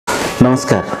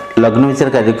नमस्कार लग्न विचार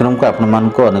कार्यक्रम को आपण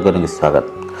मानको अनेक अनेक स्वागत।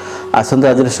 आसंत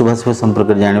आज शुभाशुभ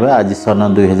संपर्क जानिबा। आज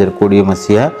सन 2020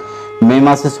 मसीहा मे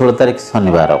मास 16 तारिख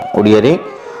शनिवार ओडिया रे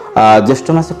ज्येष्ठ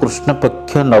मास कृष्ण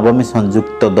पक्ष नवमी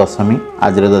संयुक्त दशमी।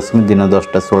 आज दशमी दिन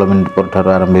 10:16 पर ठार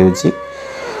आरंभ होछि।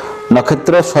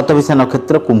 नक्षत्र शतभिषा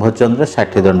नक्षत्र कुंभचंद्र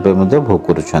 60 दंड पे मध्ये भोग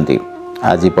करूछंती।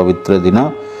 आज पवित्र दिन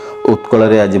उत्कल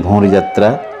रे आज भौरी यात्रा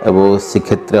एवं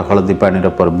श्रीक्षेत्र हलदी पानी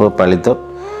पर्व पालित।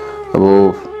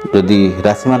 जदि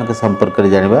राशि मान के संपर्क में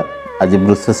जानिबा आज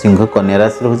वृष सिंह कन्या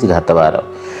राशि होछि घातवार।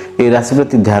 ए राशि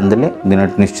प्रति ध्यान देले दिन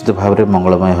निश्चित भाव में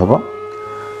मंगलमय होबो।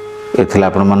 एथिला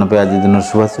आपण मन पे आज दिन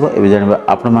शुभ शुभ। एबे जानिबा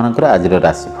आपण मानकर आज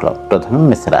राशिफल। प्रथम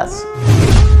मेष राशि।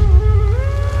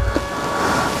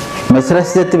 मेष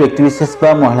राशि जाति व्यक्ति विशेष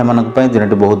बा महिला मानक पय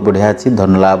दिनटी बहुत बढ़िया अछि।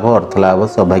 धन लाभ, अर्थ लाभ,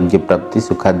 सौभाग्य प्राप्ति,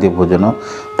 सुखाद्य भोजन,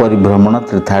 परिभ्रमण,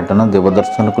 तीर्थाटन,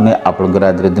 देवदर्शन को नहीं आपनकर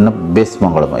आज दिन बेस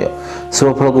मंगलमय।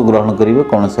 शुभ फल को ग्रहण करेंगे।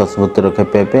 कौन से अशुभ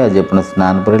रखे पे आज आप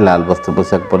स्नान पर लाल वस्त्र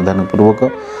पोशाक परिधान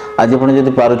पूर्वक आज आप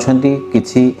जब पार्टी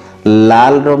किसी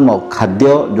लाल खाद्य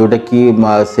जोटा कि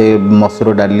से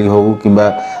मसूर डाली हो कि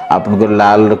आपनकर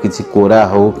लाल किसी कोरा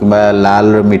हो कि लाल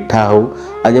मिठा हो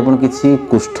आज आप किसी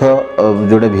कुष्ठ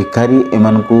जोड़े भिखारी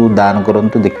एमान को दान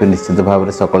करंतु। देखिए निश्चित भाव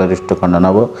में सकल रिष्ट खंडन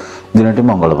हम दिन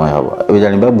मंगलमय हम। ए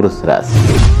जानिबा वृष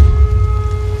राशि।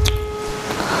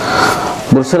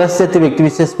 वृष राशि जाति व्यक्ति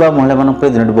विशेष बा महिला मान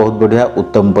दिन बहुत बढ़िया।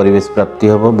 उत्तम परिवेश प्राप्ति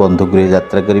हम। बंधु गृह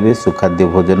यात्रा करेंगे। सुखाद्य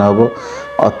भोजन हम।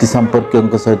 अति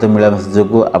संपर्क सहित मिलामिशा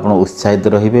जो आप उत्साहित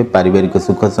रे। पारिवारिक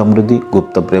सुख समृद्धि,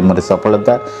 गुप्त प्रेम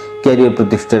सफलता, कैरियर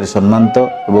प्रतिष्ठा सम्मानित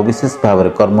और विशेष भाव में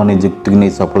कर्म नियुक्ति नहीं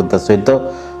सफलता सहित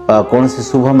कौन से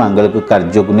शुभ मांगलिक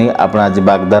कार्य को नहीं आप आज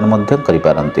वाग्दान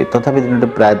करें। तथापि दिन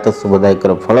प्रायतः शुभदायक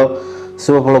फल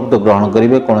शुभ फल तो ग्रहण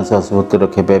करेंगे। कौन से अशुभ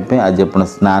रखे पे आज आप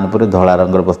स्नान पर धला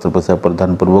रंग वस्त्र पोशाक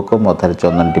परिधान पूर्वक मथार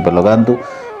चंदन टीपा लगातु।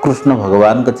 कृष्ण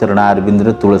भगवान का चरण आरबिंद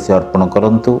तुलसी अर्पण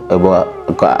करंतु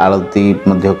एवं आलती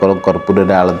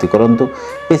कर्पूर आलती करंतु।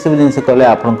 ये सब जिन कले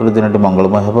आपंकर दिन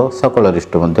मंगलमय हो। सकल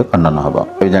रिष्ट खंडन हम।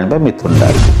 ए जानिबा मिथुन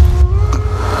राशि।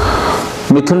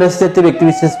 मिथुन राशि जाति व्यक्ति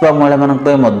विशेष बा महिला मानक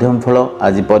मध्यम फल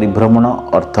आज परिभ्रमण,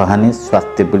 अर्थहानि,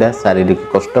 स्वास्थ्य पीड़ा, शारीरिक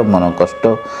कष्ट, मन कष्ट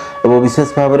और विशेष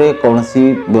भाव में कौन सी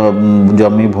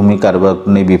जमी भूमि कारोबार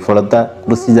को नहीं विफलता,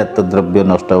 कृषिजात द्रव्य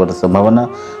नष्ट होवर संभावना,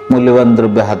 मूल्यवान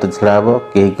द्रव्य हाथ छड़ा हम।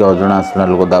 कहीं अजणा आसणा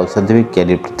लोक दाउसा देवी।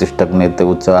 कैरियर प्रतिष्ठा को नहीं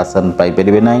उच्च आसन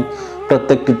पाइपर ना।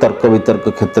 प्रत्येक तर्क वितर्क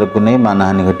क्षेत्र को नहीं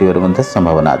मानहानि घटार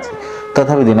संभावना अच्छी।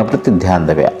 तथापि दिन प्रति ध्यान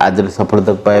देवे। आज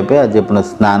सफलता पाइबे। आज आप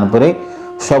स्नान पर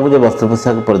सबुज वस्त्र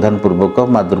पोशाक परिधान पूर्वक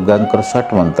माँ दुर्गा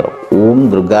षट मंत्र ओम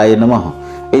दुर्गाय नमः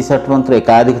यह षट मंत्र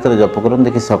एकाधिक थर जप कर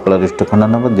देखिए सकल रिष्ट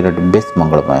खंडन हम। दिन बेस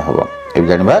मंगलमय हम। ये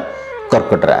जानिबा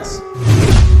कर्कट राशि।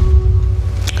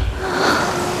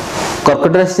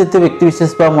 कर्कट राशि जाति व्यक्ति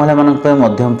विशेष बा महिला मानक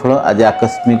मध्यम फल आज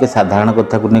आकस्मिक साधारण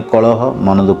कथा को नहीं कलह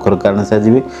मन दुखर कारण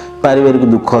साजिबे। पारिवारिक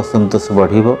दुख असंतोष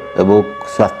बढ़िबो एवं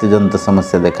स्वास्थ्यजनित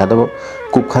समस्या देखादेव।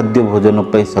 कुखाद्य भोजन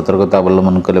पर सतर्कता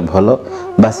अवलंबन कले भल।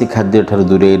 बासी खाद्य ठार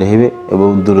दूरे रहिबे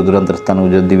एवं दूर दूरांतर स्थान को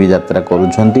जदि भी यात्रा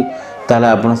करूछंती ताले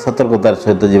आपण सतर्कतार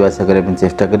सहित जीवासा करने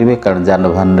चेष्टा करेंगे। कारण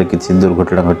जानवाहन में किसी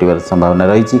दुर्घटना घटार संभावना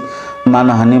रही।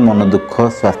 मानहानि, मन दुख,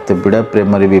 स्वास्थ्य पीड़ा,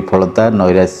 प्रेम विफलता,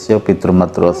 नैराश्य,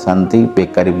 पितृमातृ अशांति,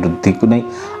 बेकारी वृद्धि को नहीं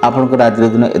आपंकर आज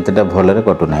दिन एतटा भलरे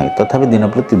कटुना। तथापि दिन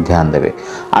प्रति ध्यान देवे।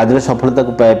 आज सफलता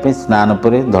को पाइप स्नान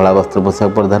पर धला वस्त्र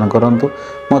पोशाक परिधान करंतु।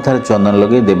 मथार चंदन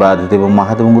लगे देवाधिदेव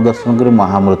महादेव को दर्शन कर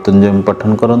महामृत्युंजय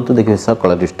पठन करंतु। देखिए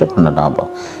सकल रिष्ट खंडन हम।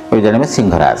 ये जानिबा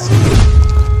सिंह राशि।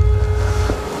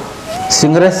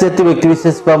 सिंह राशि जाति व्यक्ति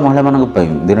विशेष बा महिला मानक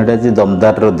दिन आज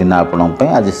दमदार दिन आपण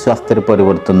आज स्वास्थ्य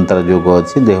परिवर्तन तार योग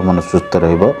अच्छी। देह मन सुस्थ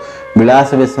रहिबो।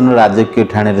 विलास व्यसन राजकीय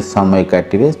ठाणे समय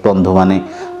काटिबे। बंधु माने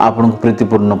आपन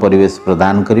प्रीतिपूर्ण परिवेश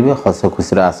प्रदान करेंगे। हस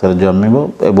खुशी आसर जमीबो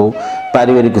एवं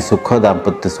पारिवारिक सुख,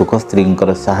 दाम्पत्य सुख, स्त्री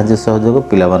साहाय्य सहयोग,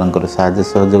 पिलामानकर साहाय्य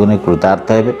सहयोग नहीं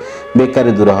कृतार्थ हेबे।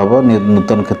 बेकारी दूर हम।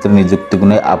 नूतन क्षेत्र नियुक्ति को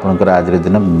नहीं आपंकर आज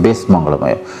दिन बेस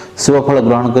मंगलमय। शुभ फल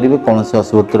ग्रहण करेंगे। कौन से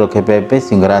अशुभ रखे पे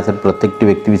सिंह राशि प्रत्येक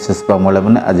व्यक्ति विशेष महिला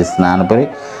मैंने आज स्नान पर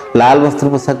लाल वस्त्र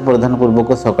पोशाक परिधान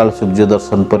पूर्वक सकाल सूर्य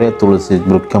दर्शन पर तुलसी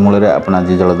वृक्ष मूल आप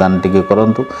आज जलदान टिके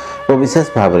करंतु। और विशेष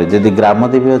भाव में जदि ग्राम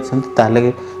देवी अच्छा ताले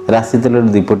राशि तेल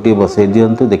दीपटी बसई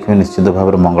दिंतु। देखिए निश्चित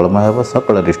भाव में मंगलमय हम।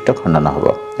 सकल रिष्ट खंडन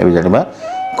हम। ए जानिबा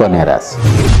कन्या राशि।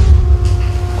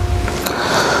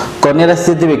 कन्या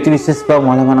राशि जाति व्यक्ति विशेष बा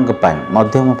महिला मानक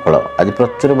मध्यम फल आज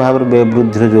प्रचुर भाव में व्यय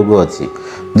वृद्धि योग अच्छी।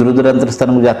 दूर दूरांतर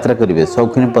स्थान को यात्रा करेंगे।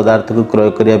 शौखिन पदार्थ को क्रय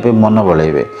करने मन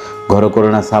बढ़ेबे। घर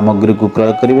करुणा सामग्री को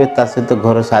क्रय करेंगे। सहित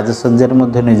घर साजसज्जार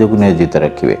निजक नियोजित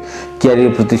रखिए।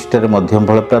 कैरियर प्रतिष्ठार मध्यम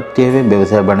फल प्राप्ति हे।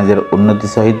 व्यवसाय वाणिज्य उन्नति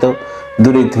सहित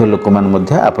दूरे लोक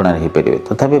मैंने आपणार हो पारे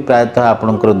तथापि प्रायतः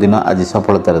आपणकर दिन आज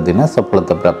सफलतार दिन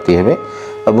सफलता प्राप्ति हे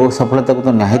और सफलता को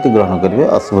तो निहाती ग्रहण करेंगे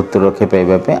अशुभत्व रक्षा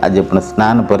पाइबापी आज आप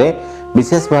स्नान पर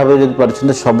विशेष भाव जब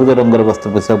पार्टी सबुज रंगर वस्त्र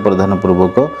पोशाक परिधान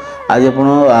पूर्वक आज आप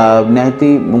निहाती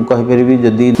कहीपरि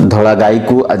जदि धला गाई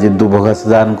को आज दुब घास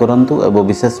दान करूँ और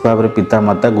विशेष भाव में पिता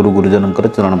माता गुरु गुरुजन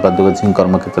चरण पादुक छुई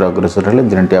कर्मक्षेत्र अग्रसर हेले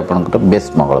दिनटी आपंकर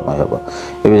बेस मंगलमय हम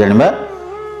ए जाना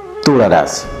तुला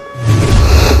राशि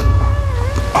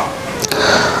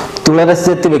तुला राशि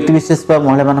जाति व्यक्ति विशेष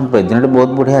महिला मान दिन बहुत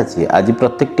बढ़िया अच्छी आज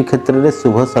प्रत्येक क्षेत्र में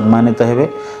शुभ सम्मानित हे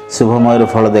शुभमय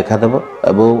फल देखादेव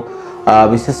और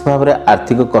विशेष भाव में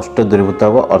आर्थिक कष्ट दूरीभूत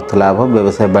हम अर्थ लाभ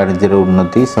व्यवसाय वाणिज्य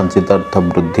उन्नति संचित अर्थ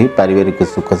वृद्धि पारिवारिक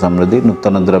सुख समृद्धि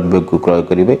नूतन द्रव्य को क्रय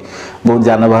करेंगे बहुत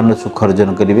जानवाहन सुख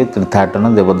अर्जन करेंगे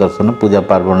तीर्थाटन देवदर्शन पूजा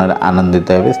पार्वण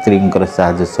आनंदित हे स्त्री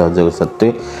साहाय्य सहयोग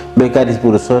सत्वे बेकारी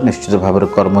पुरुष निश्चित भाव में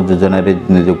कर्म योजन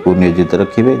निजक नियोजित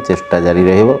रखिए चेष्टा जारी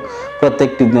रहिबो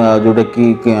प्रत्येक जोटा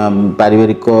कि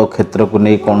पारिवारिक क्षेत्र को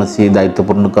नहीं कौन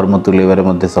दायित्वपूर्ण कर्म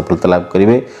तुलेबार सफलता लाभ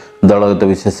करेंगे दलगत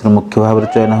विशेष मुख्य भाव में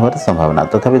चयन होवार संभावना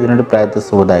तथापि दिन प्रायतः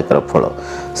शुभदायक फल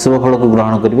शुभ फल को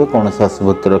ग्रहण करेंगे कौन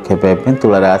अशुभत्व रक्षा पाइबा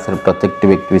तुला राशि प्रत्येक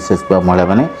व्यक्ति विशेष महिला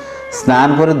मैंने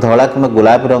स्नान पर धला कि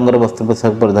गोलापी रंगर वस्त्र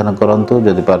पोशाक परिधान करूँ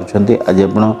जदि पार्टी आज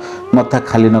आप मथा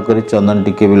खाली नक चंदन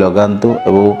टिके भी लगातु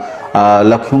और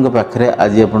लक्ष्मी पाखे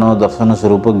आज आप दर्शन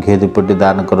स्वरूप घी दीपटी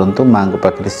दान करूँ माँ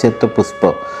पाखे श्वेत पुष्प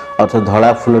अर्थात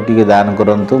धला फूल टी दान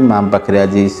करूँ माँ पाखे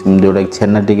आज जोटा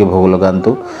छेना टी भोग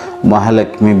लगातु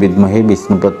महालक्ष्मी विद्महे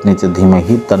विष्णुपत्नी च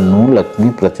धीमहि तन्नु लक्ष्मी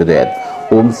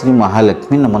प्रचोदयात् ओम श्री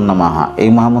महालक्ष्मी नमो नमः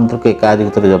यह महामंत्र को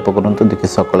एकाधिक जप करूँ देखिए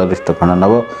सकल रिष्ट खंड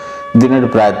नव दिन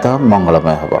प्रायतः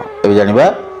मंगलमय हम ए जाना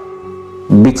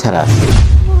बिछा राशि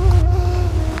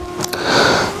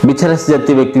बिछा राशि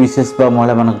जाति व्यक्ति विशेष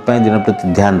महिला मान दिन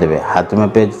प्रति ध्यान देवे हाथ में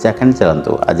पेज चाखणी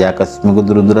चलातु आज आकस्मिक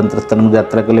दूर दूरांतर स्थान को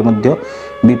यात्रा कले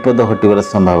विपद घटार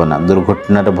संभावना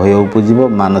दुर्घटनार भय उपजीव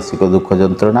मानसिक दुख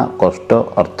जंत्रणा कष्ट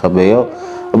अर्थ व्यय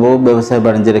और व्यवसाय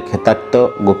वाणिज्य क्षेत्राक्त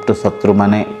गुप्त शत्रु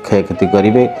माने क्षयक्षति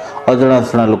करेंगे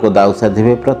अजनाशुना लोक दाऊ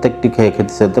साधे प्रत्येक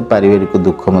क्षयक्षति सहित पारिवारिक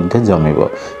दुख जमिब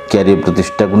क्यारियर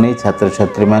प्रतिष्ठा को नहीं छात्र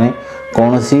छात्री मैंने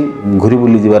कौन घूरी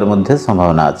बुली जीवार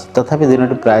संभावना अच्छी तथापि दिन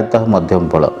प्रायतः मध्यम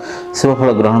फल शुभ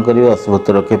फल ग्रहण करेंगे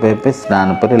अशुभत्व रक्षा पाइबा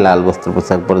स्नान पर लाल वस्त्र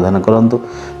पोशाक परिधान करूँ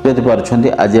जदि पार्टी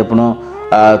आज आप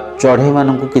चढ़ई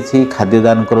मान किसी खाद्य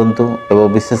दान करूँ और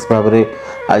विशेष भाव में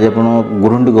आज आप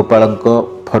गुरुंडी गोपाल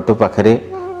फोटो पाखे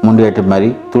मुंडियाटे मारी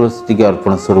तुलसी टी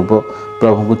अर्पण स्वरूप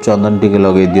प्रभु को चंदन टी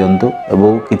लगे दिंतु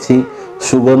और किसी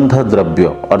सुगंध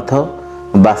द्रव्य अर्थ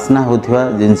बास्ना होता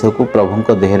जिनस को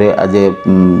प्रभु देहरे आज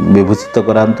विभूषित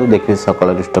करातु देखिए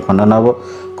सकल रिष्ट खंड नव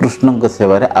कृष्ण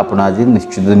सेवार आप आज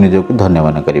निश्चित निजक धन्य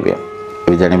मन करेंगे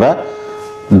जाना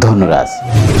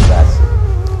धनुराशि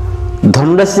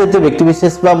धनुराशि जात व्यक्ति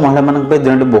विशेष महिला मान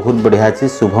दिन बहुत बढ़िया अच्छी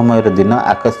शुभमय दिन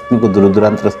आकस्मिक दूर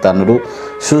दूरांतर स्थान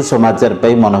सुसमाचार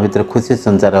पाई मन भर खुशी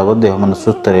संचार हम देह मन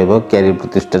सुस्थ रहा क्यारियर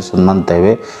प्रतिष्ठा सम्मानित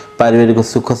हे पारिवारिक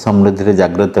सुख समृद्धि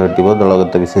जागृत हटो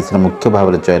दलगत विशेष मुख्य भाव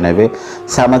में चयन हे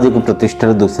सामाजिक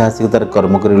प्रतिष्ठार दुस्साहसिकतार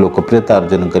कर्म कर लोकप्रियता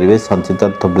अर्जन करेंगे संचित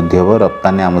अर्थ वृद्धि हम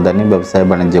रप्तानी आमदानी व्यवसाय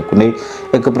वाणिज्य को नहीं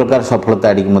एक प्रकार सफलता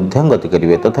आड़क गति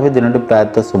करेंगे तथापि दिन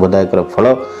प्रायतः शुभदायक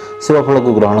फल शुभ फल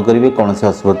को ग्रहण करेंगे कौन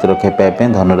अशुभत्व रक्षा पाइबा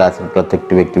धनुराशि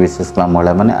प्रत्येक व्यक्ति विशेष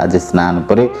महिला मैंने आज स्नान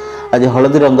पर आज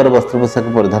हलदी रंगर वस्त्र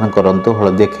पोशाक परिधान करूँ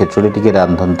हलदिया खेचुड़ी टी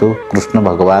रांधतु कृष्ण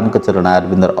भगवान के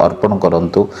चरणारविंद अर्पण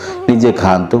करूँ निजे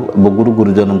खातु गुरु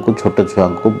गुरुजन को छोट छुआ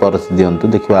को परस दिंतु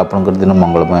देखिए आपंकर दिन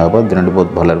मंगलमय हम दिन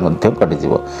बहुत भल कटिज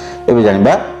ए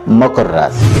जाना मकर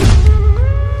राशि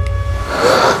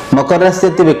मकर राशि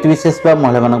जाति व्यक्ति विशेष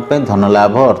महिला मान धन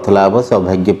लाभ अर्थ लाभ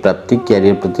सौभाग्य प्राप्ति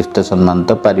क्यारियर प्रतिष्ठा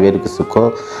सम्मानित पारिवारिक सुख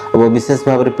और विशेष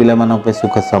भाव में पिला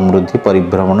सुख समृद्धि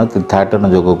परिभ्रमण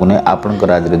तीर्थाटन योग को नहीं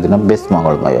आपंकर आज दिन बेस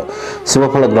मंगलमय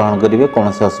शुभ फल ग्रहण करेंगे कौन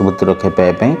अशुभत्व रक्षा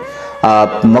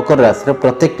पाइबा मकर राशि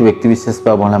प्रत्येक व्यक्ति विशेष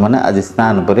महिला मैंने आज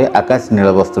स्नान पर आकाश नील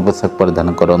वस्त्र पोशाक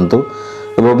परिधान करूँ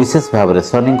और विशेष भाव में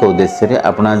शनि उद्देश्य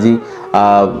आपण आज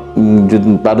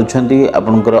पारुछंती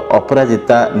आपणकर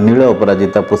अपराजिता नील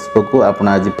अपराजिता पुष्प को आपण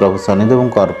आज प्रभु शनिदेव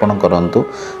को अर्पण करूँ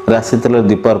राशि तेल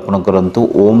दीप अर्पण करूँ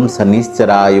ओम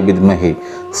शनिश्चराय विद्महे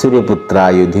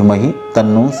सूर्यपुत्राय धीमहि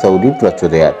तन्नु सौरी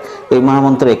प्रचोदयात् ये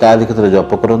महामंत्र एकाधिक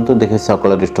जप करूँ देखिए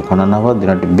सकल रिष्ट खंडन हम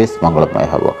दिन बेस मंगलमय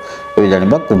हम ए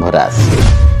जाना कुंभ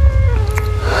राशि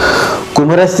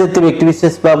कुंभ राशि व्यक्ति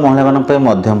विशेष महिला मान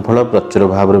मध्यम फल प्रचुर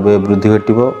भाव में वृद्धि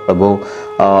घटो और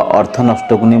अर्थ नष्ट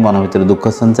को नहीं मन भर दुख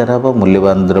संचार हम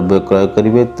मूल्यवान द्रव्य क्रय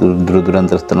करेंगे दूर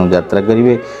दूरांतर स्थान यात्रा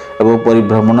करेंगे और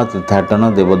परिभ्रमण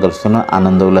तीर्थाटन देवदर्शन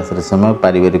आनंद उल्लास समय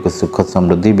पारिवारिक सुख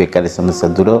समृद्धि बेकारी समस्या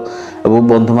दूर और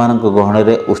बंधु मान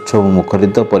गहन उत्सव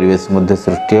मुखरित परिवेश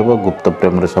सृष्टि हो गुप्त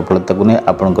प्रेम सफलता को नहीं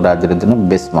आपंकर आज दिन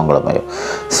बेस मंगलमय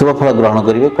शुभफल ग्रहण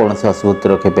करेंगे कौन से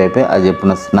असुविधा रखे पाइबे आज आप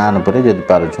स्नान पर जदि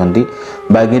पार्टी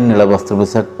बागिन नील वस्त्र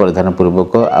पोशाक परिधान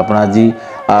पूर्वक आप आज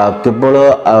केवल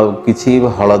किसी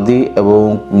हलदी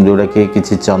एवं जोड़ा कि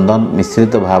किसी चंदन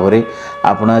मिश्रित भाव में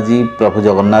आपण आज प्रभु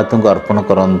जगन्नाथ को अर्पण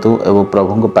करंतु एवं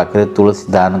प्रभु पाखे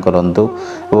तुलसी दान करंतु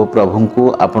एवं प्रभु को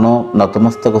आपण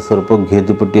नतमस्तक स्वरूप घी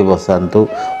दुपटी बसातु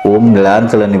ओम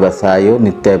नीलांचल निवासाय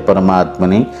नित्याय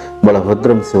परमात्मने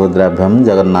बलभद्रम सुभद्राभ्यम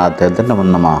जगन्नाथ नमो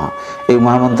नमः ये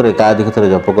महामंत्र एकाधिक थर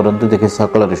जप करंतु देखिए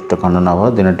सकल रिष्ट खंडन हम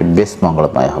दिनटी बेस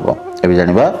मंगलमय हम ए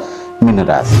जाना मीन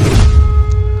राशि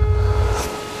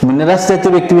मीनराशि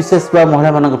जातीय व्यक्ति विशेष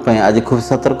महिला मान आज खूब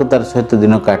सतर्कतार सहित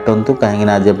दिन काटतु कहीं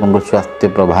आज आप स्वास्थ्य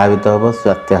प्रभावित हम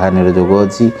स्वास्थ्य हानि जोग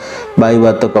अच्छी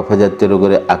वायुवात कफ जातीय रोग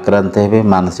में आक्रांत हे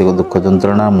मानसिक दुख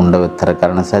जंत्रणा मुंड व्यथार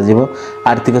कारण साजिब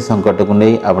आर्थिक संकट को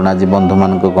नहीं आप आज बंधु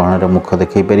मान गहन मुख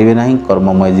देखई पारे ना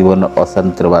कर्ममय जीवन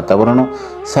अशांतिर वातावरण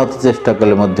सत चेष्टा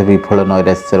कले विफल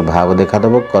नैराश्यर भाव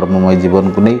देखादेव कर्ममय जीवन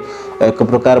को नहीं एक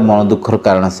प्रकार मन दुखर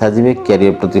कारण साजिबे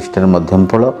कैरियर प्रतिष्ठान मध्यम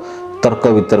फल तर्क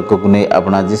वितर्क को नहीं आप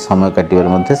आज समय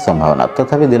काटार संभावना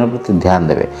तथापि दिन प्रति ध्यान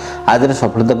देवे आज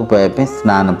सफलता को पाइबा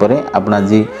स्नान पर आप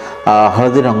आज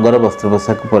हलदी रंगर वस्त्र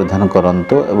पोशाक परिधान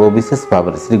करंतु एवं विशेष भाव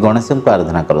में श्री गणेश को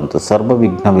आराधना करंतु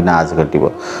सर्वविघ्न विनाश घटिव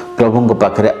प्रभु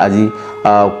पाखे आज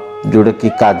जोड़ा कि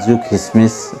काजू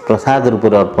खिसमिस प्रसाद रूप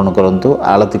में अर्पण करंतु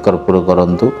आलती कर्पूर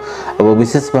करंतु एवं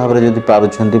विशेष भाव में जदि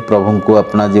पारुछंती प्रभु को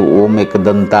अपना जी ओम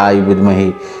एकदंताय विद्महे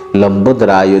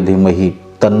लंबोदराय धीमहि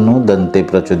तन्नो दंते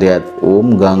प्रचोदयात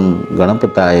ओम गंग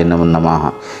गणपताय नमो नमः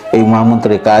यह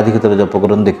महामंत्र एकाधिक थर जप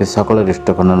कर देखिए सकल रिष्ट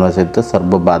खंडन सहित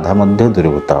सर्व बाधा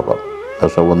दूरीभूत हम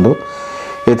दर्शक बंधु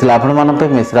ये आपण मान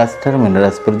मेष राशि मीन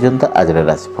राशि पर्यंत आज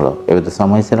राशिफल एवं तो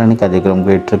समय सारा कार्यक्रम को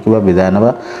ये रखा विदाय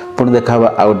ना पुणी देखा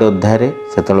आउ गोटे अध्याय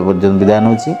से पर्यंत विदाय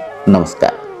नौची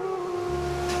नमस्कार।